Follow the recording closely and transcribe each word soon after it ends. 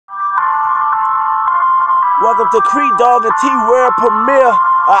Welcome to Creepdogg and T World Premiere.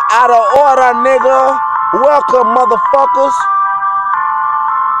 Out of order, nigga. Welcome, motherfuckers.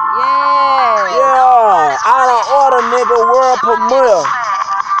 Yeah, out of order, nigga. World Premiere.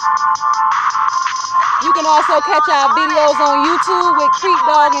 You can also catch our videos on YouTube with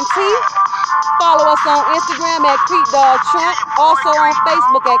Creepdogg and T. Follow us on Instagram at Creepdogg Trump. Also on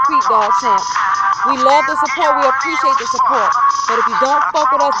Facebook at Creepdogg Trump. We love the support. We appreciate the support. But if you don't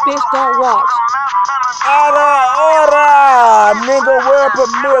fuck with us, bitch, don't watch. Out of order, nigga. World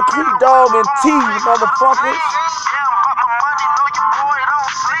Premiere. Creepdogg and T, motherfuckers.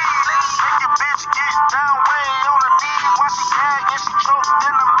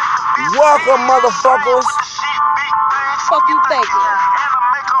 Welcome, motherfuckers. Fuck you thinking.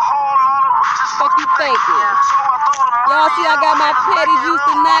 Fuck you thinking. Y'all see I got my petty juice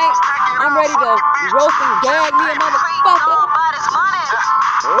tonight. I'm ready to roast and gag me a motherfucker.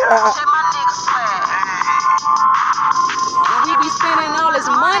 Yeah. And we be spending all this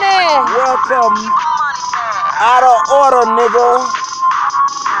money. Welcome. Out of order, nigga.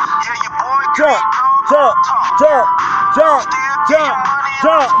 Jump, jump, jump, jump, jump,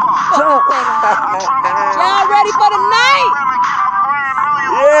 jump, jump. Y'all ready for the night?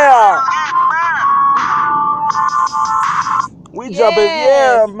 Yeah. We jumping,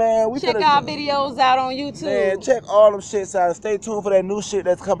 yeah, man. We check our videos out on YouTube. Man, check all them shits out. Stay tuned for that new shit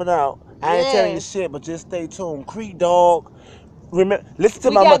that's coming out. I ain't telling you shit, but just stay tuned. Creepdogg. Remember, listen to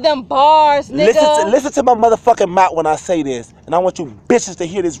we got them bars, nigga. Listen to my motherfucking mouth when I say this, and I want you bitches to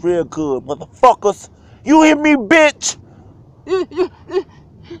hear this real good, motherfuckers. You hear me, bitch?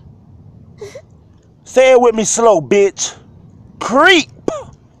 Say it with me slow, bitch. Creep,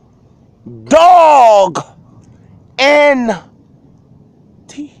 dog, and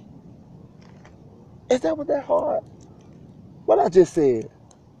T. Is that what that hard? What I just said?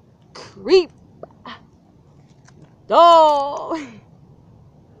 Creep, dog,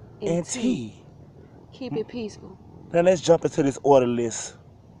 and T. Keep it peaceful. Now let's jump into this order list.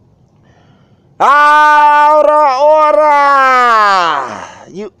 Out of order!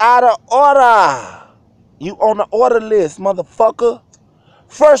 You out of order! You on the order list, motherfucker.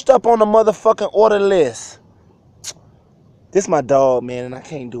 First up on the motherfucking order list. This my dog, man, and I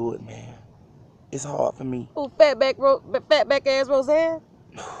can't do it, man. It's hard for me. Oh, fatback ass Roseanne.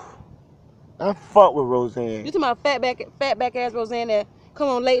 I fuck with Roseanne. You talking about fatback ass Roseanne that come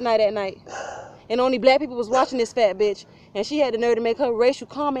on late night at night, and only black people was watching this fat bitch, and she had the nerve to make her racial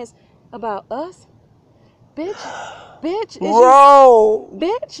comments about us. Bitch, is Ro. you?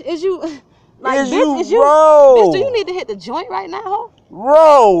 Bitch, is you? Like, is bitch, you, is you? Ro. Bitch, do you need to hit the joint right now, ho?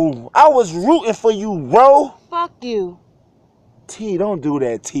 Ro, I was rooting for you, Ro. Fuck you. T, don't do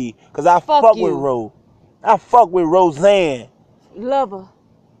that, T, cause I fuck with you. Ro. I fuck with Roseanne. Love her.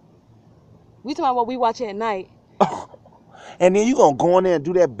 We talking about what we watch at night. And then you gonna go in there and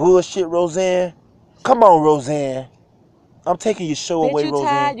do that bullshit, Roseanne? Come on, Roseanne. I'm taking your show away, Roseanne. Bitch, you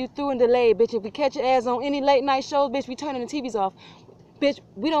tired, you through and delayed, bitch. If we catch your ass on any late night shows, bitch, we turning the TVs off. Bitch,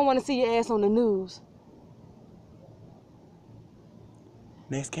 we don't want to see your ass on the news.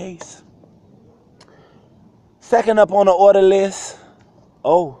 Next case. Second up on the order list.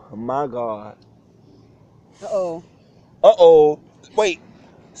 Oh, my God. Uh-oh. Uh-oh. Wait.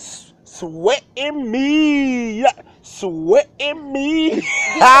 Sweating me. Sweating me.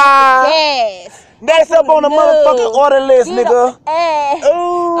 Yes. Next up on the motherfucking order list, nigga.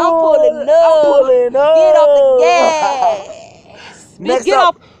 Ooh, I'm pulling up. I'm pulling up. Get off the gas. Next bitch, get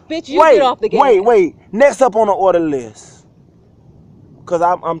up, off. Bitch, you get off the gas. Wait. Next up on the order list. Cause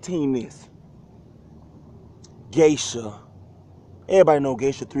I'm team this. Geisha. Everybody know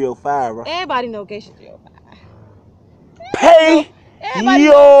Geisha 305, right? Everybody know Geisha 305. Pay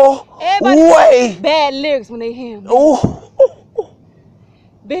your way. Bad lyrics when they hear him. Ooh.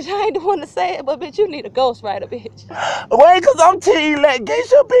 Bitch, I ain't the one to say it, but bitch, you need a ghostwriter, bitch. Wait, cause I'm team let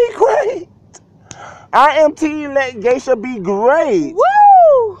Geisha be great. I am team let Geisha be great.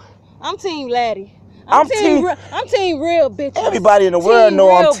 Woo! I'm team Laddie. I'm team real bitches. Everybody in the world know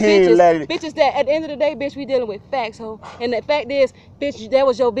I'm team Laddie. Bitches that at the end of the day, bitch, we dealing with facts, ho. And the fact is, bitch, that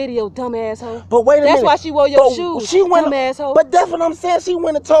was your video, dumb asshole. But wait a minute. That's why she wore your shoes, dumb asshole. But that's what I'm saying. She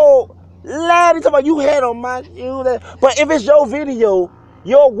went and told Laddie, talking about you had on my shoes. But if it's your video,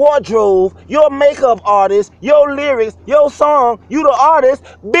 your wardrobe, your makeup artist, your lyrics, your song, you the artist,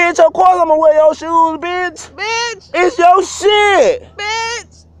 bitch, of course I'm gonna wear your shoes, bitch. Bitch. It's your shit.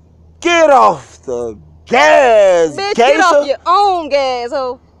 Bitch. Get off the gas, bitch, Geisha. Get off your own gas,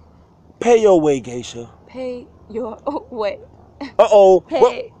 ho. Pay your way, Geisha. Pay your way. Uh-oh.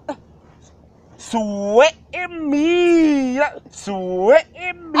 Pay. Sweating me.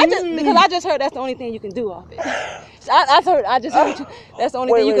 Sweating me. Because I just heard that's the only thing you can do off it. I just heard you. That's the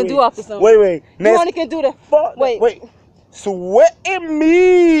only thing you can do off the song. Wait. You only can do the. Wait. Sweating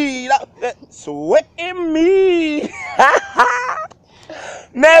me. Sweating me.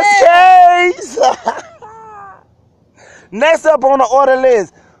 Next case. Next up on the order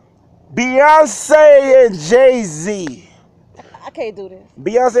list, Beyonce and Jay-Z. I can't do this.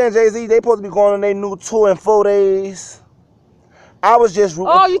 Beyonce and Jay-Z, they supposed to be going on their new tour in 4 days. I was just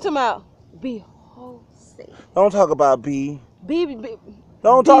rooting. Oh, you talking about Beyonce. Don't talk about B. B.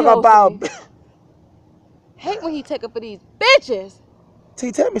 Don't talk about. Hate when he take up for these bitches.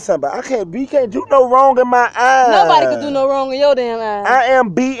 T, tell me something. B can't do no wrong in my eyes. Nobody can do no wrong in your damn eyes. I am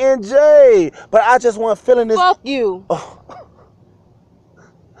B and J, but I just want feeling this. Fuck you.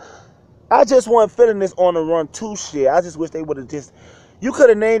 I just want feeling this On the Run 2 shit. I just wish they would have just. You could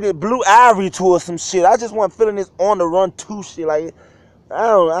have named it Blue Ivory 2 or some shit. I just want feeling this On the Run 2 shit. Like, I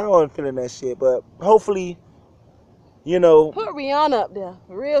don't want feeling that shit, but hopefully. You know. Put Rihanna up there.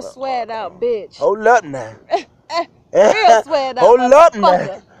 Real sweat out bitch. Hold up now. Real sweat out. Hold up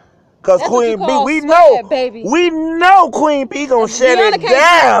now. Cause Queen B, we know Queen B gonna shut it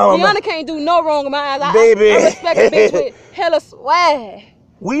down. Rihanna can't do no wrong in my eyes. Baby. I respect a bitch with hella swag.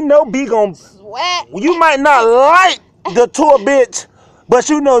 We know B gonna swag. You might not like the tour, bitch, but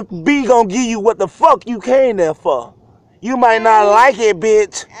you know B gonna give you what the fuck you came there for. You might not like it,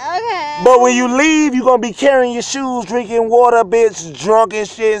 bitch. Okay. But when you leave, you gonna be carrying your shoes, drinking water, bitch, drunk and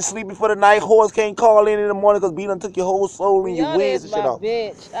shit, and sleeping for the night. Horse can't call in the morning because B done took your whole soul and your wigs and shit off.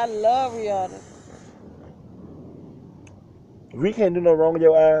 Bitch. I love Rihanna. We can't do no wrong with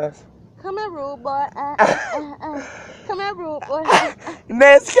your eyes. Come here, rude boy. Come here, rude boy.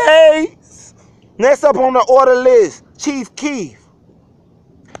 Next case. Next up on the order list, Chief Keef.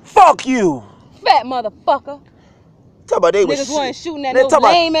 Fuck you. Fat motherfucker. Talk about they niggas wasn't shooting at no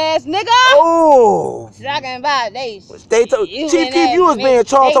lame ass nigga. Oh. Talking about Chief Keef, you was being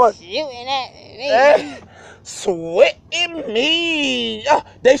charged. Shooting at me. Sweating me.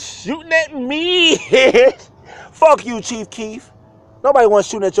 They shooting at me. Fuck you, Chief Keef. Nobody wants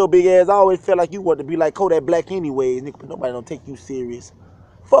shooting at your big ass. I always felt like you want to be like Kodak Black anyways, nigga, but nobody don't take you serious.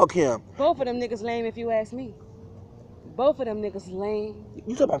 Fuck him. Both of them niggas lame if you ask me. Both of them niggas lame.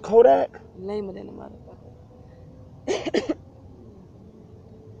 You talking about Kodak? Lamer than a motherfucker.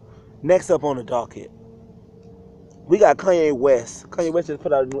 Next up on the docket, we got Kanye West. Kanye West just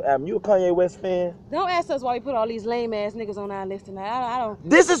put out a new album. You a Kanye West fan? Don't ask us why we put all these lame ass niggas on our list tonight. I don't.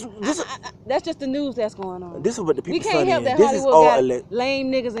 This is that's just the news that's going on. This is what the people. We can't help that this Hollywood got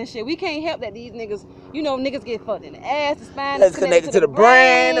lame niggas and shit. We can't help that these niggas, you know, niggas get fucked in the ass, the spine. Let's connect to the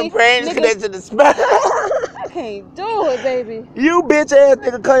brain. The brain is connected to the spine. I can't do it, baby. You bitch ass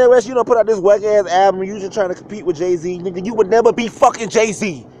nigga Kanye West, you don't put out this whack ass album. You just trying to compete with Jay-Z, nigga. You would never be fucking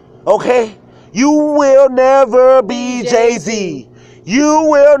Jay-Z, okay? You will never be Jay-Z. You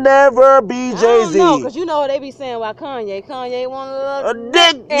will never be Jay-Z. I don't know, because you know what they be saying about Kanye. Kanye want a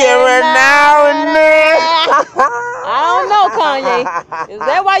dick every now and then. I don't know, Kanye. Is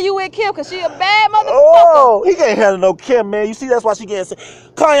that why you with Kim? Because she a bad motherfucker. Oh, he can't handle no Kim, man. You see, that's why she getting...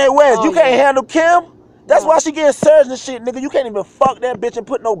 Kanye West, you can't handle Kim? That's why she getting surgery and shit, nigga. You can't even fuck that bitch and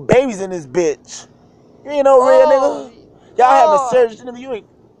put no babies in this bitch. You ain't no real nigga. Y'all having surgery, nigga. You ain't...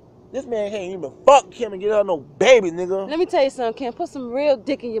 This man can't even fuck Kim and get her no baby, nigga. Let me tell you something, Kim. Put some real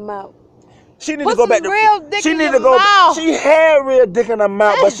dick in your mouth. She need to go back to real dick in your mouth. She had real dick in her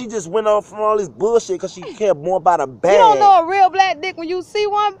mouth, but she just went off from all this bullshit because she cared more about a bag. You don't know a real black dick when you see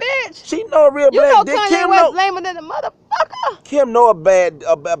one, bitch. She know a real black dick. Kanye West lamer than a motherfucker. Kim know a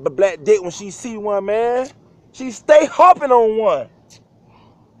black dick when she see one, man. She stay hopping on one.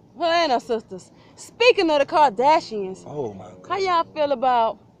 Her and her sisters. Speaking of the Kardashians, oh my God, how y'all feel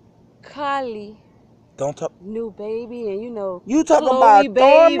about Kylie? Don't talk. New baby, and you know. You talking Chloe, about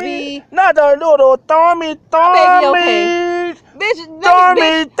baby? Not the little Tommy. Baby, okay. Bitch, Tommy.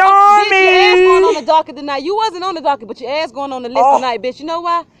 Bitch, your ass going on the docket tonight. You wasn't on the docket, but your ass going on the list tonight, bitch. You know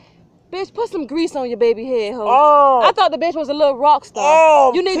why? Bitch, put some grease on your baby head, ho. Oh. I thought the bitch was a little rock star.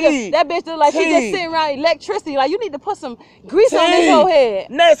 Oh, you need to, that bitch look like she just sitting around electricity. Like, you need to put some grease on this whole head.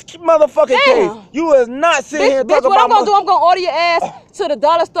 Next motherfucking case. You is not sitting here talking about... Bitch, what I'm going to do, I'm going to order your ass to the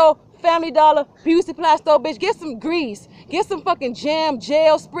dollar store, Family Dollar, beauty supply store, bitch. Get some grease. Get some fucking jam,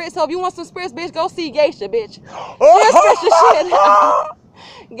 gel, spritz. So if you want some spritz, bitch, go see Geisha, bitch. Spritz your shit down.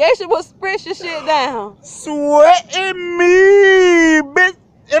 Geisha will spritz your shit down. Sweating me, bitch.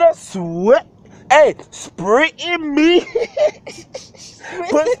 It'll sweat. Hey, spritzing me.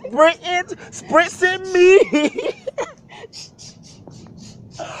 Put spritzing me.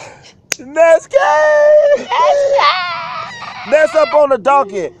 Next case. Next up on the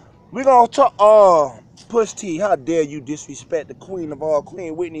docket, we gonna talk. Push T, how dare you disrespect the queen of all,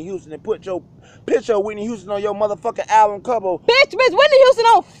 Queen Whitney Houston, and put your picture of Whitney Houston on your motherfucking album cover? Bitch, Whitney Houston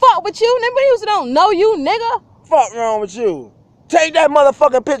don't fuck with you. Whitney Houston don't know you, nigga. Fuck wrong with you? Take that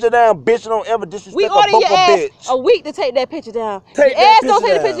motherfucking picture down, bitch. Don't ever disrespect we a ordered your ass bitch. a week to take that picture down. Take your that ass picture don't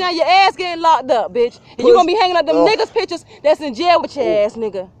take down. the picture down, your ass getting locked up, bitch. And you gonna be hanging up them niggas pictures that's in jail with your ass,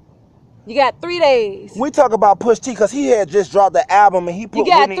 nigga. You got 3 days. We talk about Push T because he had just dropped the album and he put you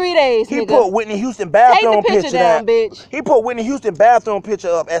got 3 days, he nigga. put Whitney Houston bathroom take the picture down, bitch. He put Whitney Houston bathroom picture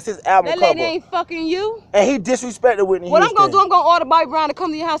up as his album cover. That lady ain't fucking you. And he disrespected Whitney What Houston. I'm gonna do, I'm gonna order Bobby Brown to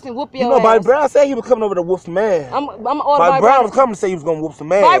come to your house and whoop your ass. You know, Bobby Brown said he was coming over to whoop some ass. I'm gonna order Bobby Brown was coming to say he was gonna whoop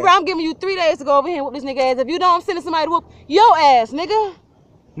some ass. Bobby Brown, I'm giving you 3 days to go over here and whoop this nigga ass. If you don't, I'm sending somebody to whoop your ass, nigga.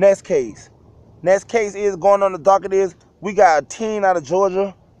 Next case. Next case is going on the docket is we got a teen out of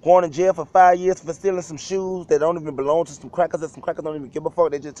Georgia going to jail for 5 years for stealing some shoes that don't even belong to some crackers, and some crackers don't even give a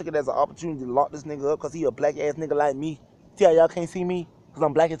fuck. They just took it as an opportunity to lock this nigga up because he a black ass nigga like me. See how y'all can't see me? Because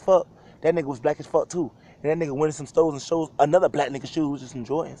I'm black as fuck. That nigga was black as fuck too. And that nigga went in some stores and shows another black nigga shoes, which is some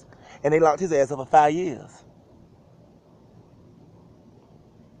Jordans. And they locked his ass up for 5 years.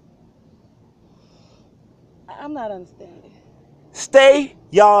 I'm not understanding. Stay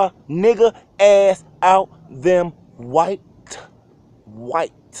y'all nigga ass out them white.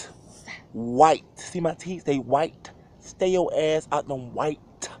 See my teeth? They white. Stay your ass out them white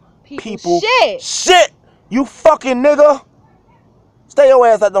people. Shit! You fucking nigga! Stay your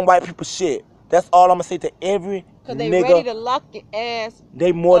ass out them white people shit. That's all I'm gonna say to every nigga. Cause they ready to lock your ass.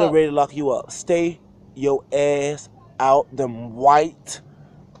 They more than ready to lock you up. Stay your ass out them white.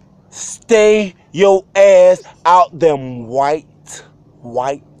 Stay your ass out them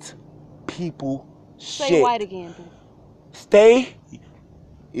white people shit. Say white again, dude. Stay.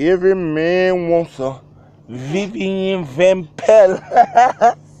 Every man wants a Vivian Van Pelle.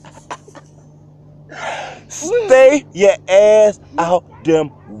 Stay your ass out them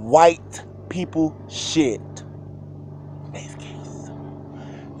white people shit. Next case.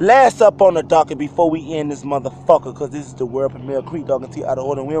 Last up on the docket before we end this motherfucker, because this is the world premiere Creepdogg and T out of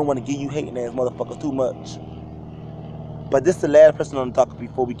order. We don't want to give you hating ass motherfuckers too much. But this is the last person on the docket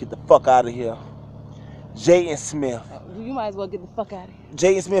before we get the fuck out of here. Jaden Smith. You might as well get the fuck out of here.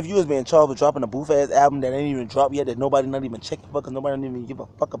 Jaden Smith, you was being charged with dropping a boof-ass album that ain't even dropped yet, that nobody not even checking for, because nobody don't even give a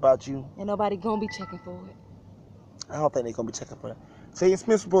fuck about you. And nobody gonna be checking for it. I don't think they gonna be checking for that. Jaden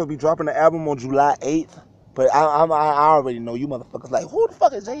Smith's supposed to be dropping the album on July 8th, but I already know you motherfuckers like, who the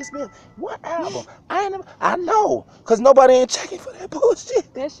fuck is Jaden Smith? What album? I know, because nobody ain't checking for that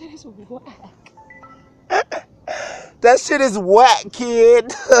bullshit. That shit is whack. That shit is whack,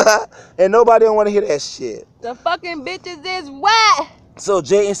 kid. And nobody don't want to hear that shit. The fucking bitches is whack. So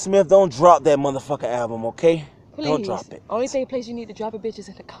Jaden Smith, don't drop that motherfucking album, okay? Please. Don't drop it. Only place you need to drop a bitch is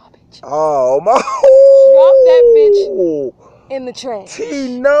in the garbage. Oh my. Drop that bitch in the trash.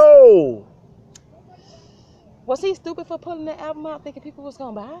 T, no. Was he stupid for pulling that album out thinking people was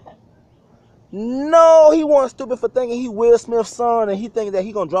gonna buy it? No, he wasn't stupid for thinking he Will Smith's son and he thinking that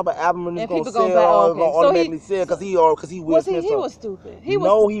he gonna drop an album and it's gonna sell or gonna automatically sell because he Will Smith's son. He was stupid. He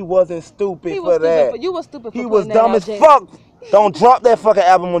wasn't stupid for that. You was stupid for he was dumb as fuck. Don't drop that fucking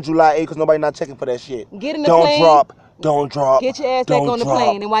album on July 8th because nobody not checking for that shit. Get in the plane. Don't drop. Get your ass back on the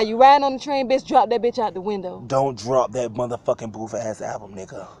plane. And while you riding on the train, bitch, drop that bitch out the window. Don't drop that motherfucking boof ass album,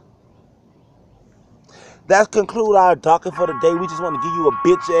 nigga. That conclude our docket for the day. We just want to give you a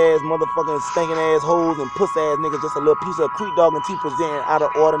bitch ass, motherfucking stinking ass hoes and puss ass nigga. Just a little piece of Creepdogg and T presenting out of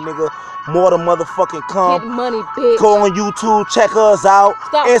order, nigga. More than motherfucking come. Get money, bitch. Go on YouTube, check us out.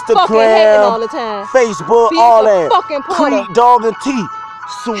 Stop Instagram, all the time. Facebook, all that. Creepdogg and T.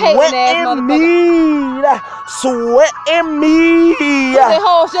 Sweating me. Sweating me. Pussy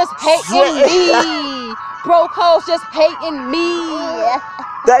hoes just hating me. Broke hoes just hating me.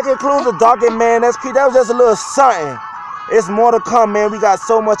 That concludes the docket, man. That was just a little something. It's more to come, man. We got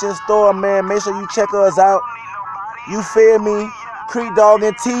so much in store, man. Make sure you check us out. You feel me? Creepdogg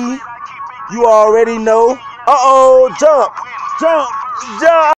and T. You already know. Uh-oh. Jump.